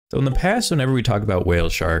So in the past, whenever we talk about whale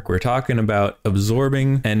shark, we're talking about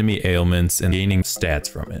absorbing enemy ailments and gaining stats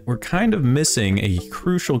from it. We're kind of missing a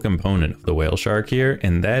crucial component of the whale shark here,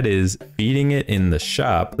 and that is feeding it in the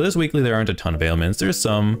shop. This weekly, there aren't a ton of ailments. There's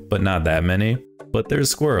some, but not that many. But there's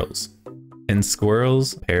squirrels. And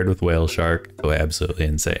squirrels paired with whale shark go absolutely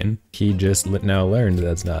insane. He just now learned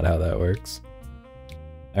that's not how that works.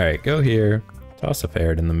 All right, go here, toss a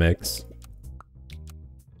ferret in the mix.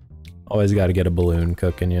 Always got to get a balloon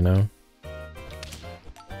cooking, you know?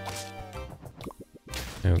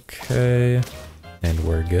 Okay, and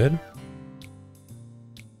we're good.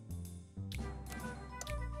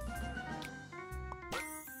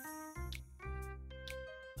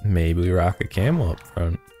 Maybe we rock a camel up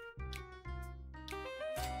front.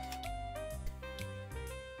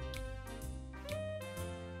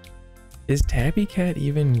 Is Tabby Cat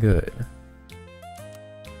even good?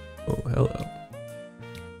 Oh, hello.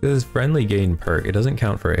 This is friendly gain perk. It doesn't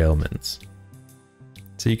count for ailments.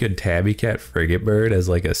 So you could Tabby Cat Frigate Bird as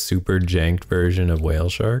like a super janked version of Whale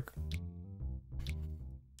Shark.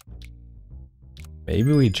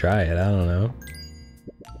 Maybe we try it, I don't know.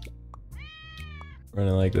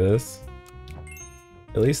 Running like this.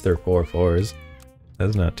 At least they're 4/4s.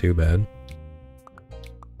 That's not too bad.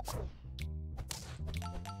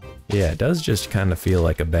 Yeah, it does just kind of feel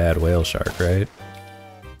like a bad whale shark, right?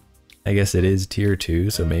 I guess it is tier 2,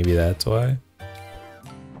 so maybe that's why.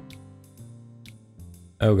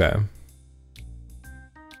 Okay.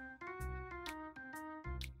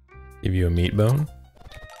 Give you a meat bone.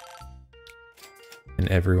 And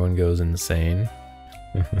everyone goes insane.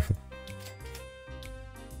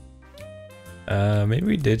 Maybe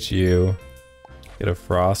we ditch you. Get a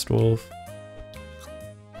frost wolf.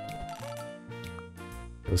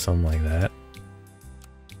 Go something like that.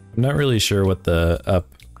 I'm not really sure what the up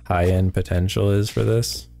high-end potential is for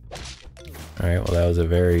this. Alright, well that was a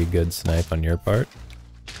very good snipe on your part.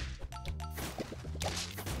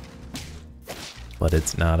 But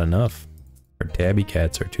it's not enough. Our tabby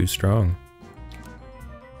cats are too strong.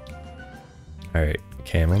 Alright,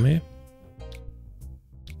 camel me.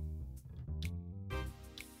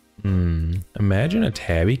 Imagine a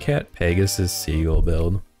tabby cat Pegasus seagull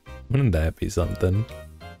build. Wouldn't that be something?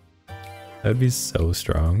 That'd be so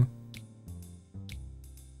strong.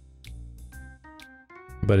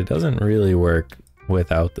 But it doesn't really work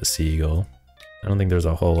without the seagull. I don't think there's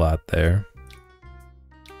a whole lot there.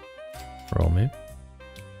 Roll me.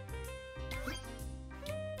 You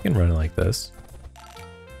can run it like this.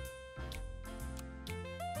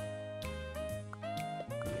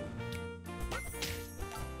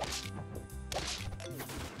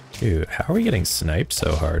 Dude, how are we getting sniped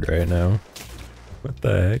so hard right now? What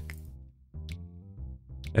the heck?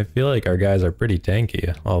 I feel like our guys are pretty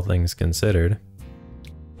tanky, all things considered.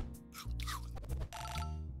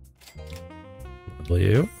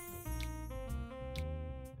 W.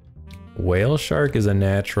 Whale shark is a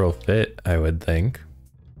natural fit, I would think.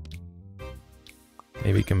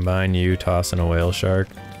 Maybe combine you tossing a whale shark.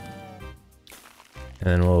 And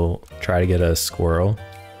then we'll try to get a squirrel.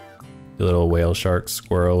 The little whale shark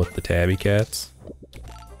squirrel with the tabby cats.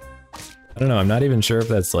 I don't know, I'm not even sure if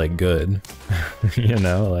that's like good. You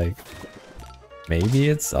know, like maybe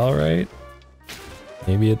it's alright.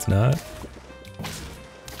 Maybe it's not.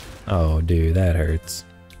 Oh dude, that hurts.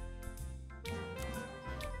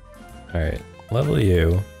 Alright, level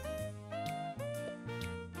you.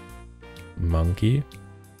 Monkey.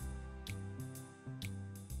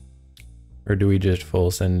 Or do we just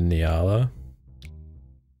full send Niyala?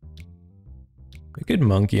 We could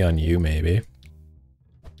monkey on you maybe.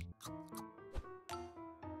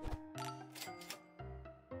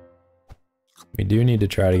 We do need to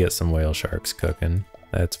try to get some whale sharks cooking,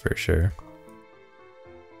 that's for sure.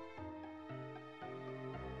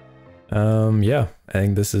 Yeah, I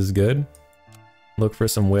think this is good. Look for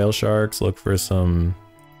some whale sharks, look for some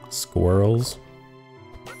squirrels.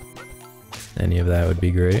 Any of that would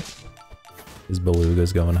be great. His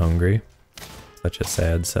beluga's going hungry. Such a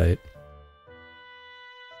sad sight.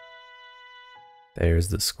 There's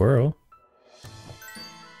the squirrel.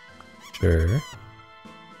 Sure.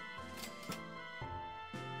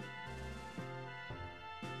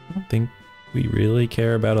 I don't think we really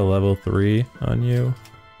care about a level 3 on you.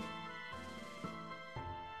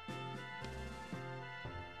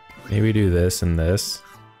 Maybe do this and this.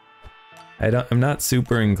 I'm not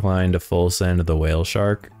super inclined to full send the whale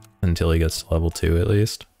shark until he gets to level 2 at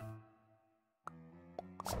least.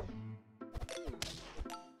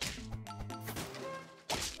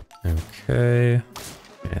 Okay.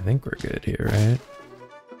 I think we're good here, right?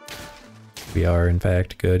 We are in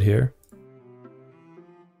fact good here.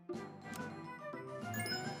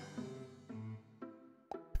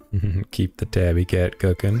 Keep the tabby cat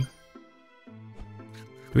cooking.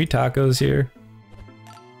 Do we tacos here?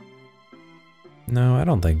 No, I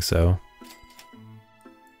don't think so.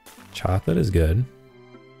 Chocolate is good.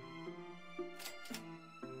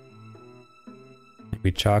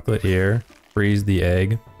 We chocolate here. Freeze the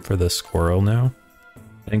egg for the squirrel now.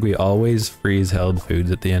 I think we always freeze held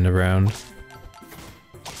foods at the end of round.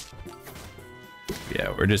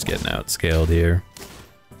 Yeah, we're just getting outscaled here.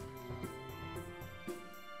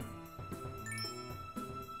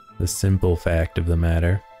 The simple fact of the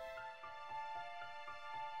matter.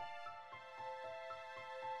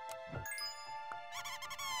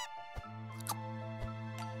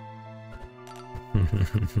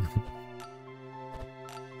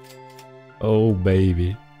 Oh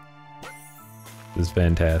baby. This is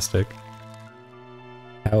fantastic.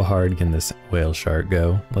 How hard can this whale shark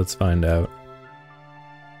go? Let's find out.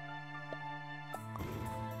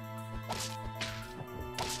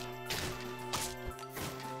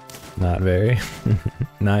 Not very.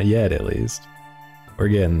 Not yet, at least. We're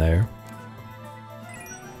getting there.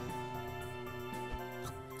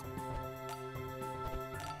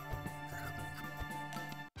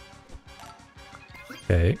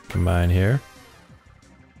 Okay, combine here.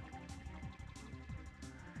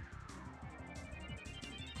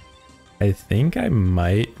 I think I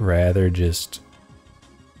might rather just...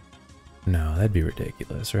 No, that'd be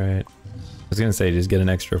ridiculous, right? I was gonna say just get an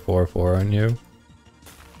extra 4/4 on you.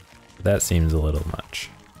 But that seems a little much.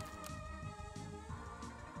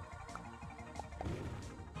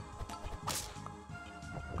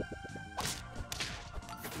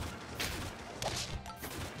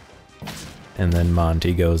 And then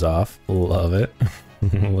Monty goes off. Love it.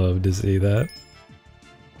 Love to see that.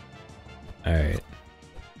 Alright.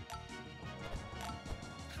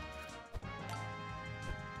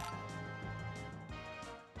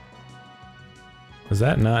 Was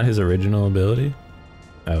that not his original ability?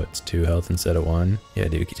 Oh, it's 2 health instead of 1. Yeah,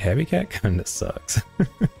 dude, Tabby Cat kinda sucks.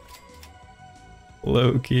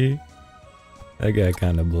 Low-key. That guy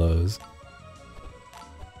kinda blows.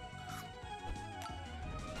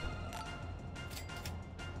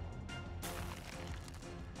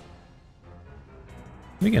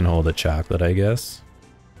 We can hold a chocolate, I guess.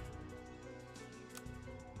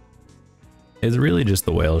 It's really just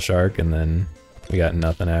the whale shark, and then we got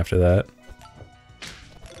nothing after that.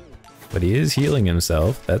 But he is healing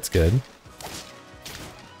himself, that's good.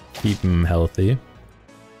 Keep him healthy.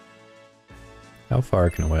 How far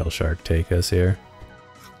can a whale shark take us here?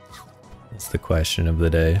 That's the question of the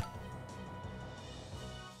day.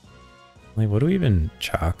 Like, what do we even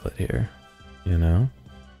chocolate here? You know?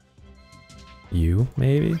 You,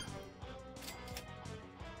 maybe?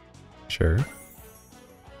 Sure.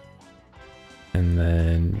 And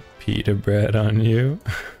then pita bread on you.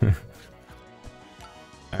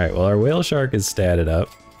 Alright, well our whale shark is statted up.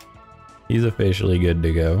 He's officially good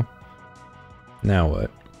to go. Now what?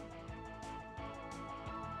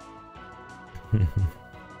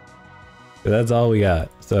 That's all we got.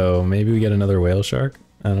 So maybe we get another whale shark?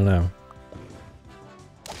 I don't know.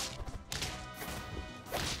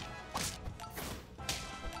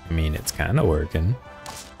 I mean, it's kind of working.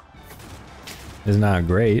 It's not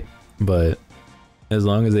great, but as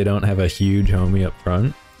long as they don't have a huge homie up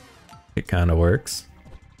front, it kind of works.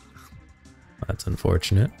 That's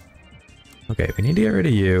unfortunate. Okay, we need to get rid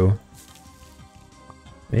of you.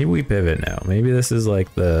 Maybe we pivot now. Maybe this is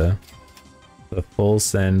like the full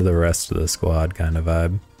send the rest of the squad kind of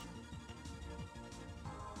vibe.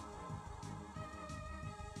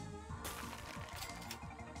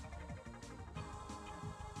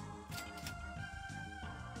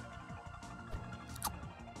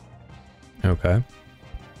 Okay.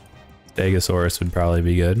 Stegosaurus would probably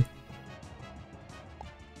be good.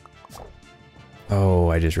 Oh,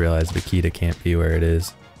 I just realized Bakita can't be where it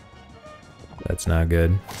is. That's not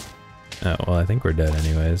good. Oh, well, I think we're dead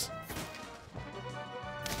anyways.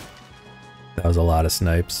 That was a lot of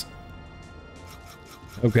snipes.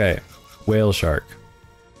 Okay, whale shark.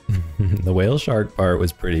 The whale shark part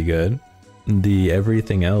was pretty good. The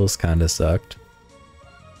everything else kind of sucked.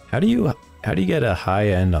 How do you get a high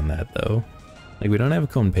end on that though? Like, we don't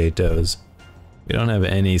have Competos. We don't have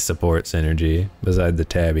any support synergy besides the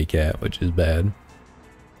Tabby Cat, which is bad.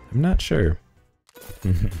 I'm not sure.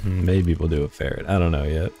 Maybe we'll do a ferret. I don't know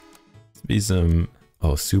yet. Let's be some...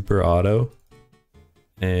 Oh, Super Auto.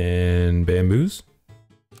 And Bamboos.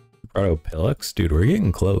 Super Auto Pillux? Dude, we're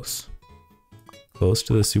getting close. Close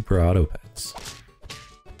to the SuperAutoPets.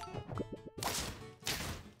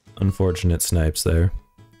 Unfortunate snipes there.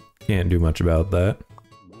 Can't do much about that.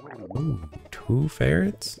 Ooh, 2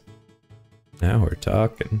 ferrets? Now we're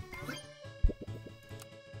talking.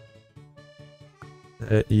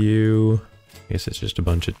 That you... I guess it's just a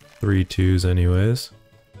bunch of 3-2s anyways.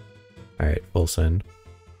 Alright, full send.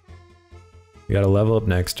 We gotta level up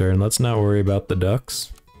next turn. Let's not worry about the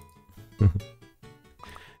ducks. I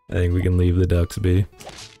think we can leave the ducks be.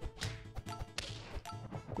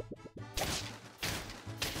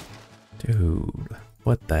 Dude,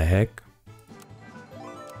 what the heck?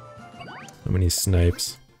 So many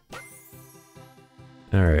snipes.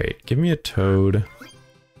 Alright, give me a toad.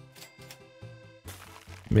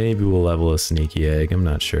 Maybe we'll level a sneaky egg, I'm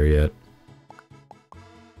not sure yet.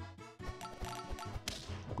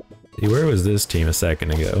 See, where was this team a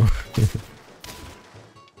second ago?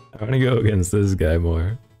 I want to go against this guy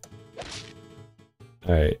more.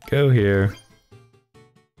 Alright, go here.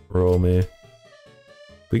 Roll me. If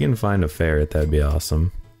we can find a ferret, that'd be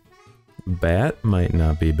awesome. Bat might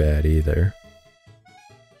not be bad either.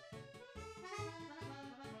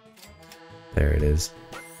 There it is.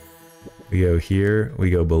 We go here, we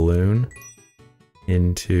go balloon.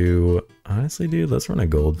 Into... Honestly, dude, let's run a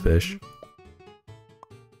goldfish.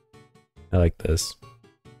 I like this.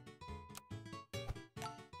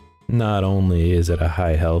 Not only is it a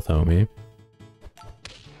high health homie,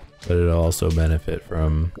 but it'll also benefit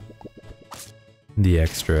from the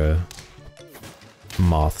extra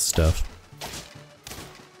moth stuff.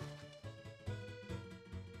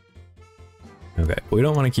 Okay, we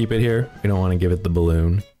don't want to keep it here. We don't want to give it the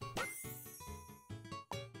balloon.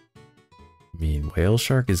 I mean, whale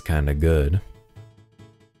shark is kind of good.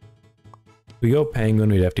 If we go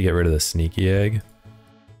penguin, we'd have to get rid of the sneaky egg.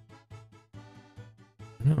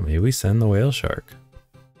 No, maybe we send the whale shark.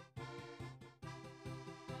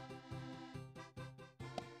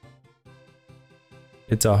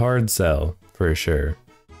 It's a hard sell, for sure.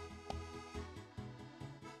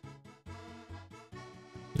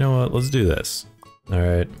 You know what, let's do this.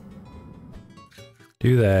 Alright.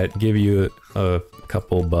 Do that, give you a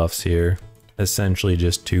couple buffs here. Essentially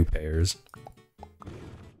just 2 pairs.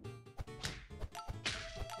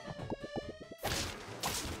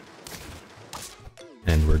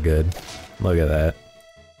 And we're good. Look at that.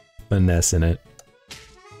 Finessing it.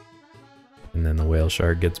 And then the whale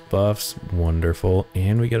shark gets buffs. Wonderful.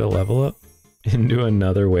 And we get a level up into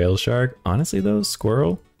another whale shark. Honestly though,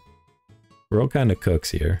 squirrel kind of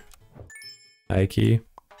cooks here. High key.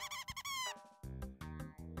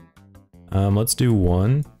 Let's do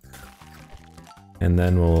 1. And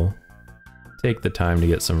then we'll take the time to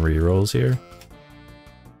get some rerolls here.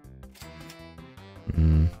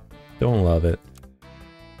 Don't love it.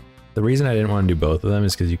 The reason I didn't want to do both of them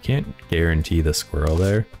is because you can't guarantee the squirrel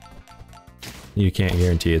there. You can't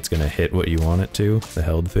guarantee it's going to hit what you want it to, the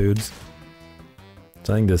held foods.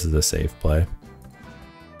 So I think this is a safe play.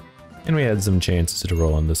 And we had some chances to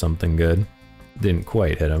roll into something good. Didn't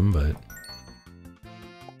quite hit him, but...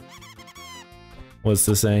 What's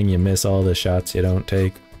the saying? You miss all the shots you don't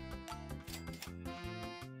take.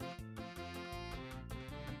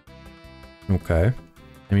 Okay.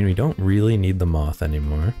 I mean, we don't really need the moth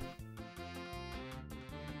anymore.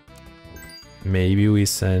 Maybe we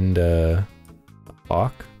send a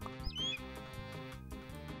hawk.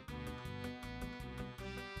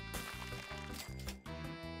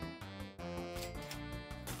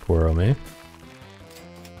 Twirl me.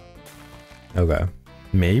 Okay.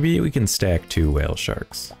 Maybe we can stack 2 whale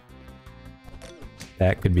sharks.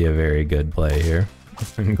 That could be a very good play here.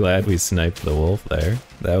 I'm glad we sniped the wolf there.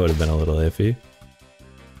 That would have been a little iffy.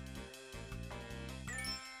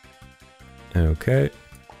 Okay.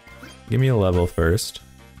 Give me a level first.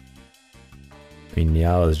 I mean,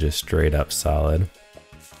 Niyala is just straight up solid.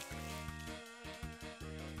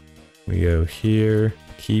 We go here.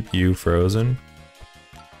 Keep you frozen.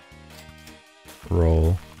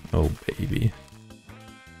 Roll. Oh, baby.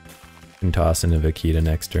 Can toss in a Vaquita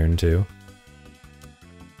next turn, too.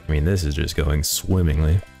 I mean, this is just going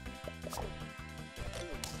swimmingly.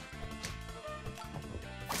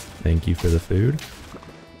 Thank you for the food.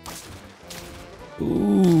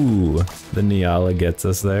 Ooh, the Niyala gets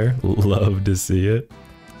us there. Love to see it.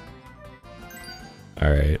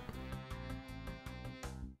 Alright.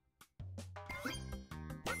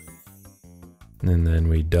 And then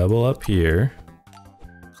we double up here.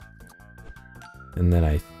 And then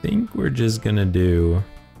I think we're just gonna do...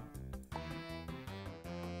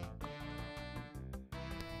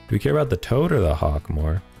 Do we care about the toad or the hawk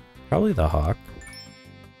more? Probably the hawk.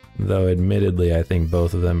 Though admittedly, I think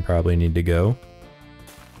both of them probably need to go.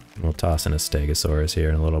 We'll toss in a Stegosaurus here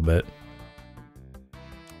in a little bit.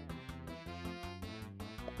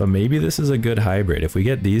 But maybe this is a good hybrid. If we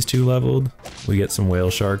get these 2 leveled, we get some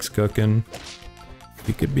whale sharks cooking.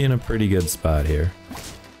 We could be in a pretty good spot here.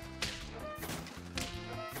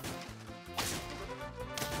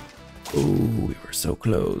 Ooh, we were so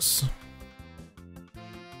close.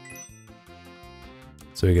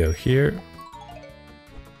 So we go here.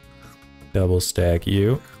 Double stack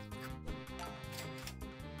you.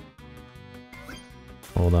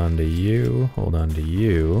 Hold on to you. Hold on to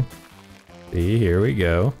you. See, here we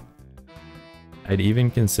go. I'd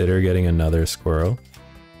even consider getting another squirrel.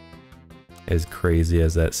 As crazy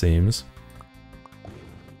as that seems.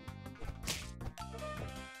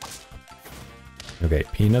 Okay,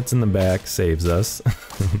 peanuts in the back saves us.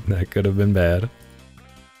 That could have been bad.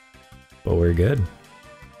 But we're good.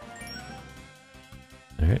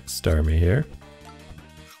 Alright, start me here.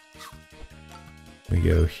 We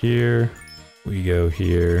go here. We go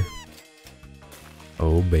here.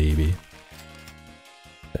 Oh baby.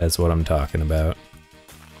 That's what I'm talking about.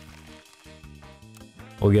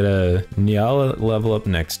 We'll get a Niyala level up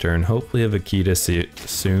next turn. Hopefully a Vaquita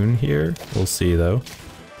soon here. We'll see though.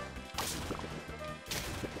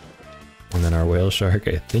 And then our whale shark,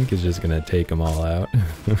 I think, is just gonna take them all out.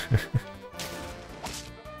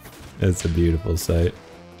 It's a beautiful sight.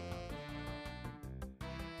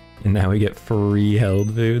 And now we get free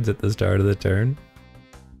held foods at the start of the turn.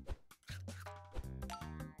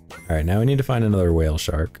 Alright, now we need to find another whale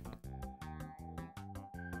shark.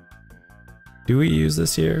 Do we use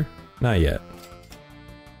this here? Not yet.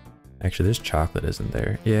 Actually, this chocolate isn't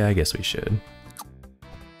there. Yeah, I guess we should.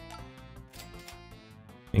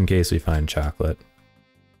 In case we find chocolate.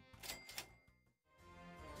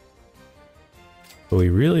 But we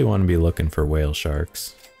really want to be looking for whale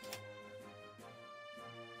sharks.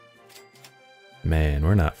 Man,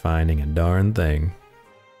 we're not finding a darn thing.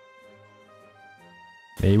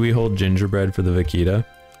 Maybe we hold gingerbread for the Vaquita.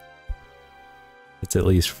 It's at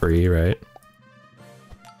least free, right?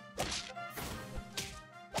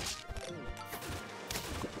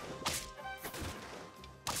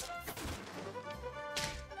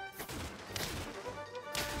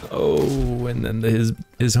 Oh, and then his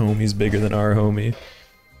homie's bigger than our homie.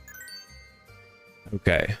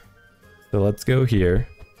 Okay, so let's go here.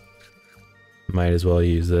 Might as well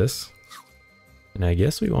use this. And I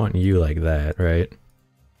guess we want you like that, right?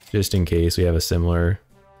 Just in case we have a similar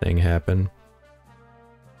thing happen.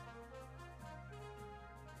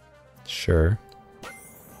 Sure.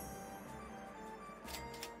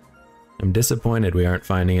 I'm disappointed we aren't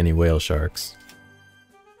finding any whale sharks.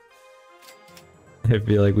 I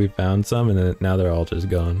feel like we found some and then now they're all just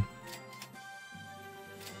gone.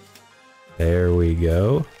 There we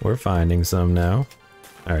go. We're finding some now.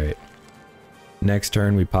 Alright. Next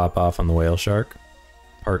turn we pop off on the whale shark.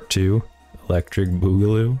 Part 2. Electric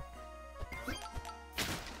Boogaloo.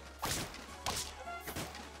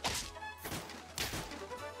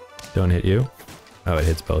 Don't hit you. Oh, it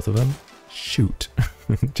hits both of them? Shoot.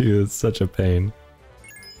 Dude, it's such a pain.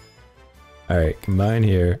 Alright, combine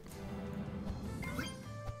here.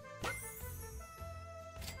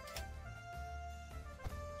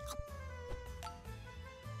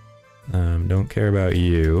 Don't care about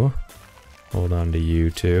you. Hold on to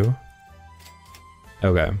you too.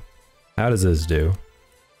 Okay. How does this do?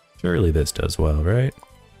 Surely this does well, right?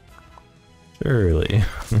 Surely.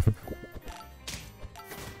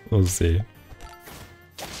 We'll see.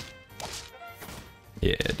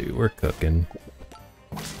 Yeah, dude, we're cooking.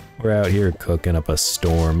 We're out here cooking up a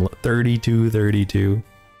storm. 32-32.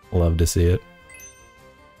 Love to see it.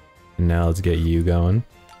 And now let's get you going.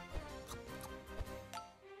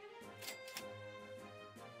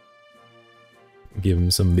 Give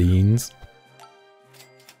him some beans.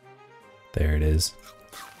 There it is.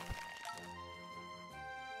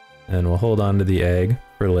 And we'll hold on to the egg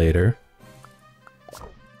for later.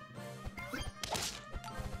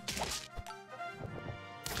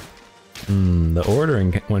 The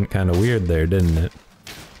ordering went kind of weird there, didn't it?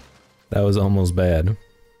 That was almost bad.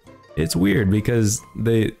 It's weird because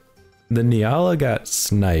the Niyala got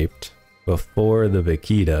sniped before the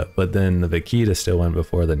Vaquita, but then the Vaquita still went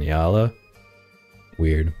before the Niyala.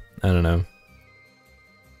 Weird. I don't know.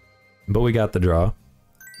 But we got the draw.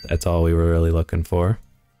 That's all we were really looking for.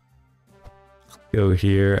 Go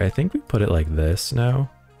here. I think we put it like this now.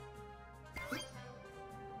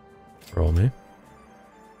 Roll me.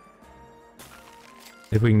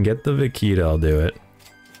 If we can get the Vaquita, I'll do it.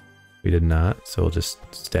 We did not, so we'll just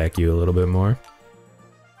stack you a little bit more.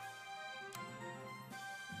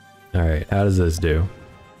 Alright, how does this do?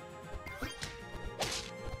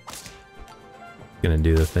 Gonna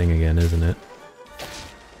do the thing again, isn't it?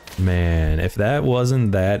 Man, if that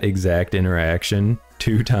wasn't that exact interaction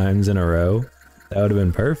 2 times in a row, that would have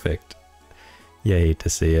been perfect. You hate to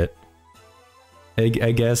see it. I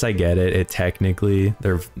guess I get it. It technically,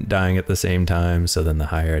 they're dying at the same time, so then the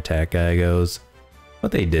higher attack guy goes.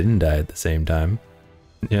 But they didn't die at the same time.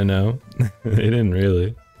 You know? They didn't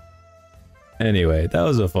really. Anyway, that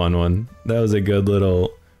was a fun one. That was a good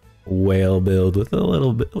little whale build with a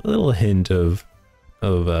little hint of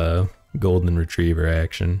golden retriever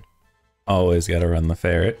action. Always gotta run the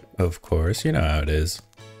ferret, of course. You know how it is.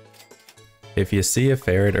 If you see a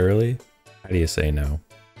ferret early, how do you say no?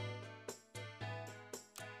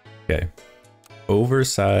 Okay.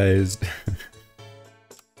 Oversized.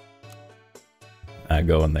 Not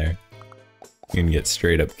going there. You can get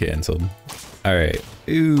straight up canceled. Alright.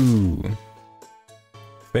 Ooh.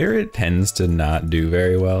 Ferret tends to not do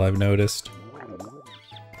very well, I've noticed.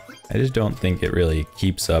 I just don't think it really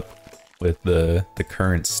keeps up with the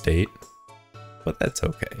current state. But that's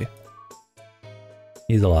okay.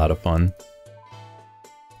 He's a lot of fun.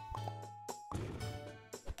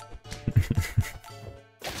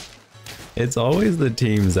 It's always the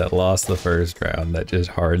teams that lost the first round that just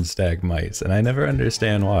hard stack mice, and I never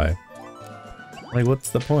understand why. Like, what's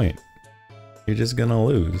the point? You're just gonna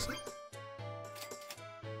lose.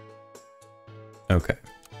 Okay.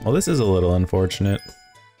 Well, this is a little unfortunate.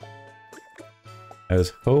 I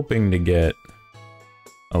was hoping to get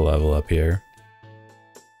a level up here.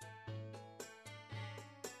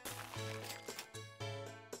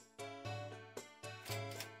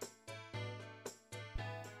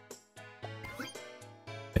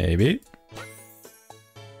 Maybe.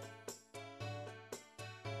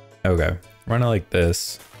 Okay, run it like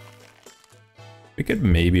this. We could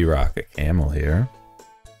maybe rock a camel here.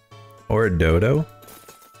 Or a dodo.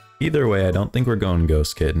 Either way, I don't think we're going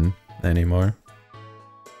ghost kitten anymore.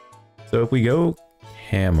 So if we go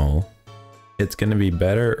camel, it's gonna be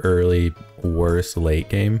better early, worse late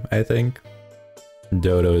game, I think.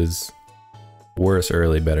 Dodo's worse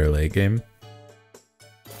early, better late game.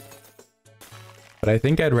 But I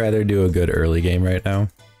think I'd rather do a good early game right now.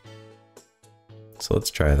 So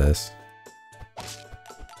let's try this.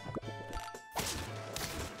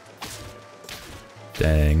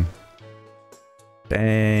 Dang.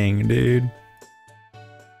 Dang, dude.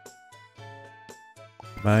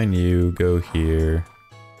 Mine you, go here.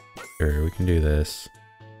 Sure, we can do this.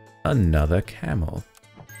 Another camel.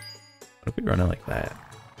 What if we run it like that?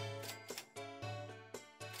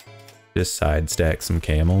 Just side stack some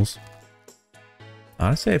camels.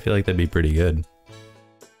 Honestly, I feel like that'd be pretty good.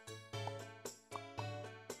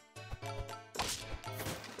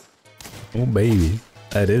 Oh baby,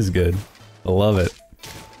 that is good. I love it.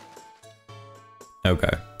 Okay,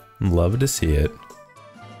 love to see it.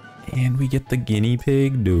 And we get the guinea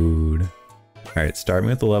pig, dude. Alright, start me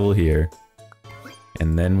with the level here.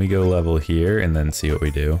 And then we go level here and then see what we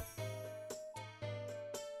do.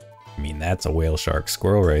 I mean, that's a whale shark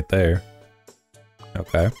squirrel right there.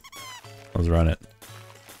 Okay, let's run it.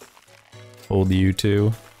 Hold you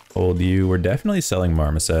two. Hold you. We're definitely selling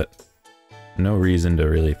marmoset. No reason to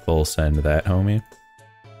really full send that, homie.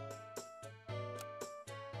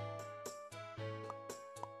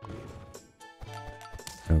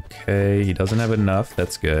 Okay, he doesn't have enough.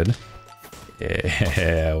 That's good.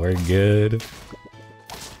 Yeah, we're good.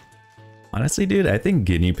 Honestly, dude, I think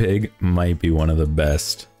guinea pig might be one of the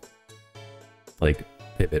best, like,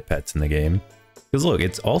 pivot pets in the game. Because look,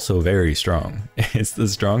 it's also very strong. It's the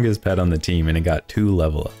strongest pet on the team and it got 2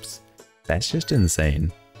 level ups. That's just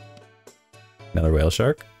insane. Another whale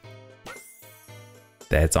shark?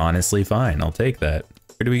 That's honestly fine, I'll take that.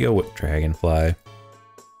 Where do we go with dragonfly?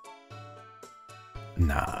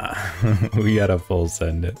 Nah, we gotta full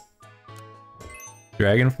send it.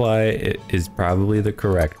 Dragonfly is probably the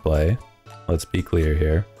correct play. Let's be clear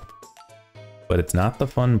here. But it's not the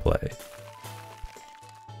fun play.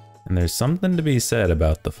 And there's something to be said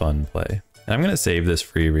about the fun play. And I'm gonna save this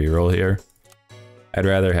free reroll here. I'd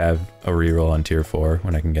rather have a reroll on tier 4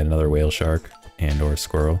 when I can get another whale shark and or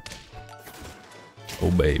squirrel. Oh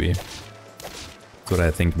baby. That's what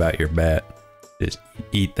I think about your bat. Just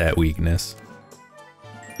eat that weakness.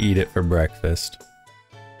 Eat it for breakfast.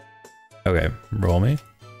 Okay, roll me.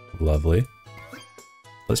 Lovely.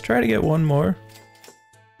 Let's try to get one more.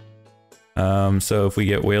 So if we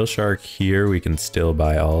get whale shark here, we can still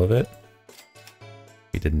buy all of it.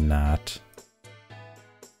 We did not.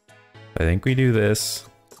 I think we do this.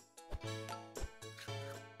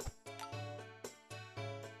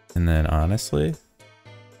 And then honestly,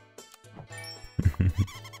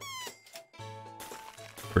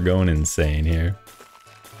 we're going insane here.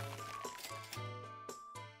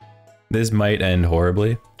 This might end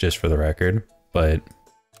horribly, just for the record, but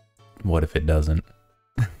what if it doesn't?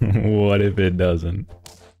 What if it doesn't?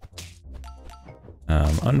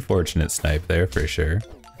 Unfortunate snipe there for sure.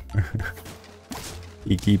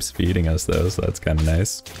 He keeps feeding us though, so that's kind of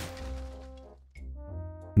nice.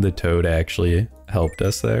 the toad actually helped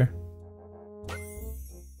us there.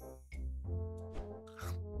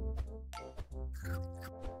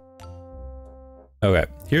 Okay,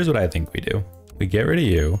 here's what I think we do. We get rid of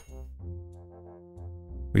you.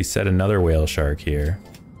 We set another whale shark here.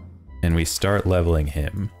 And we start leveling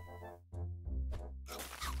him.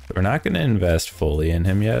 We're not going to invest fully in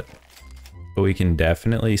him yet. But we can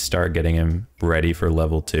definitely start getting him ready for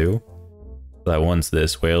level 2. So that once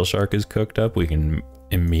this whale shark is cooked up, we can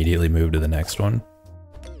immediately move to the next one.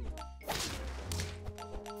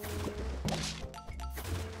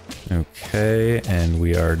 Okay, and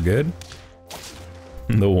we are good.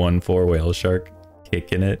 The 1-4 whale shark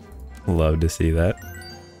kicking it. Love to see that.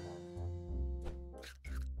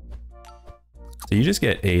 So you just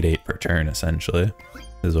get 8/8 per turn, essentially,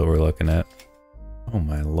 is what we're looking at. Oh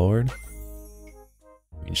my lord.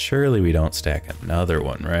 I mean, surely we don't stack another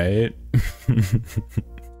one, right?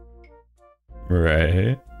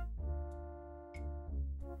 Right.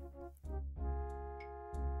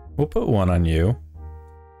 We'll put one on you.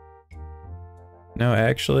 No,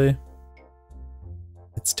 actually,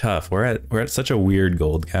 it's tough. We're at such a weird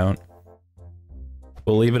gold count.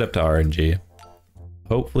 We'll leave it up to RNG.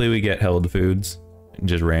 Hopefully we get held foods,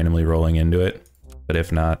 just randomly rolling into it. But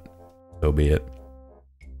if not, so be it.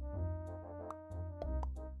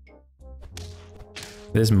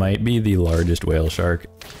 This might be the largest whale shark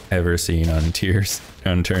ever seen on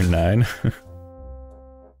on turn 9.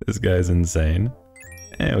 This guy's insane.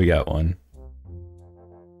 And we got one.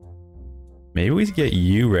 Maybe we get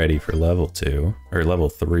you ready for level 2 or level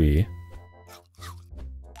 3.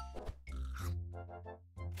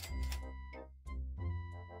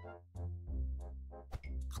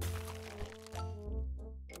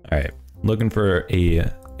 Alright, looking for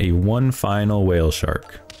a one final whale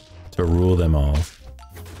shark to rule them all.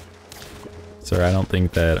 Sir, I don't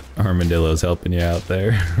think that armadillo's helping you out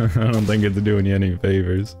there. I don't think it's doing you any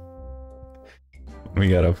favors. We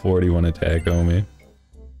got a 41 attack, homie.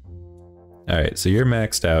 Alright, so you're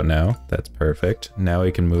maxed out now. That's perfect. Now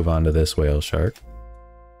we can move on to this whale shark.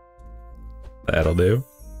 That'll do.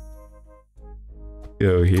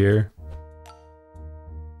 Go here.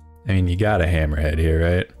 I mean, you got a hammerhead here,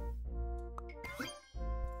 right?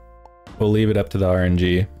 We'll leave it up to the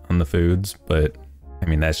RNG on the foods, but I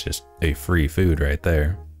mean, that's just a free food right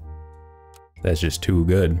there. That's just too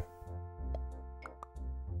good.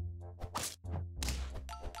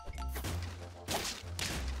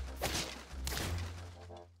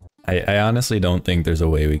 I honestly don't think there's a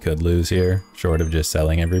way we could lose here, short of just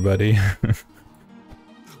selling everybody.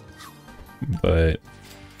 But,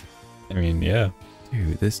 I mean, yeah.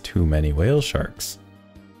 Dude, there's too many whale sharks.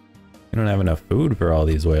 We don't have enough food for all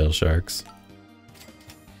these whale sharks.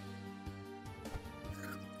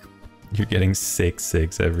 You're getting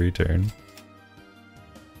 6/6 every turn.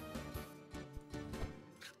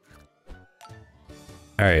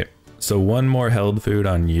 Alright, so one more held food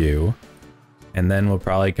on you. And then we'll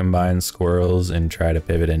probably combine squirrels and try to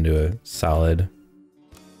pivot into a solid,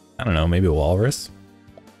 I don't know, maybe a walrus?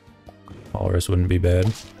 Walrus wouldn't be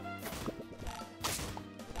bad.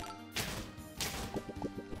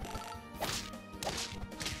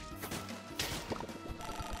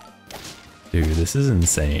 Dude, this is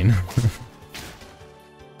insane.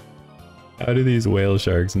 How do these whale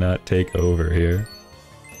sharks not take over here?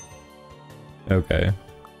 Okay.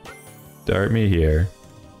 Dart me here.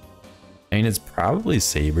 I mean, it's probably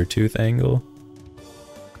Sabertooth angle.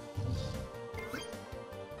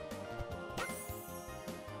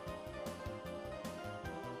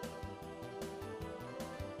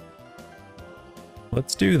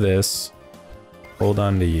 Let's do this. Hold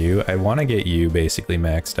on to you. I want to get you basically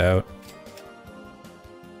maxed out.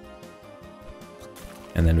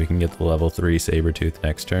 And then we can get the level 3 Sabertooth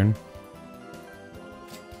next turn.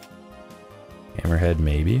 Hammerhead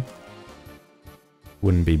maybe.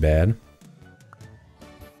 Wouldn't be bad.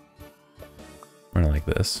 Run it like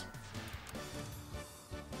this.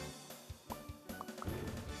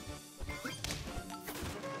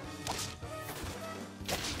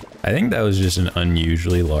 I think that was just an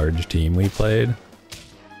unusually large team we played.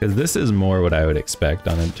 Because this is more what I would expect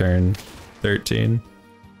on a turn 13.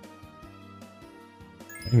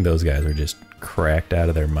 I think those guys are just cracked out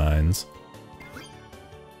of their minds.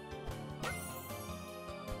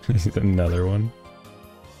 Another one.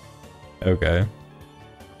 Okay.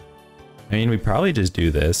 I mean, we probably just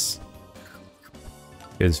do this.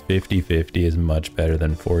 Because 50-50 is much better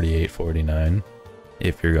than 48-49.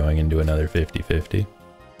 If you're going into another 50-50.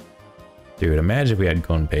 Dude, imagine if we had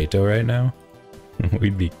Conpeto right now.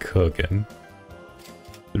 We'd be cooking.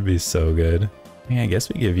 It'd be so good. Yeah, I guess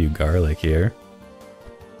we give you garlic here.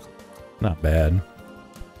 Not bad.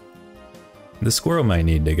 The squirrel might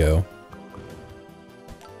need to go.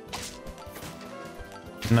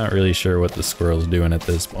 I'm not really sure what the squirrel's doing at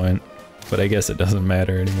this point, but I guess it doesn't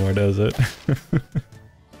matter anymore, does it?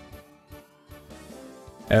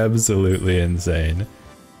 Absolutely insane.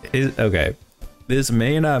 Okay, this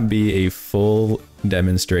may not be a full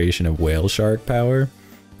demonstration of whale shark power,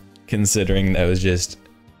 considering that was just,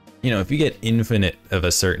 you know, if you get infinite of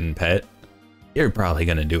a certain pet, you're probably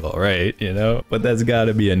gonna do all right, you know? But that's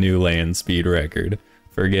gotta be a new land speed record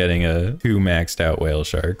for getting 2 maxed out whale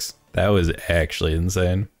sharks. That was actually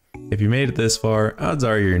insane. If you made it this far, odds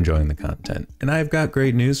are you're enjoying the content. And I've got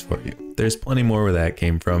great news for you. There's plenty more where that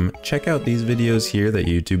came from. Check out these videos here that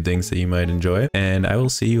YouTube thinks that you might enjoy, and I will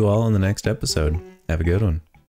see you all in the next episode. Have a good one.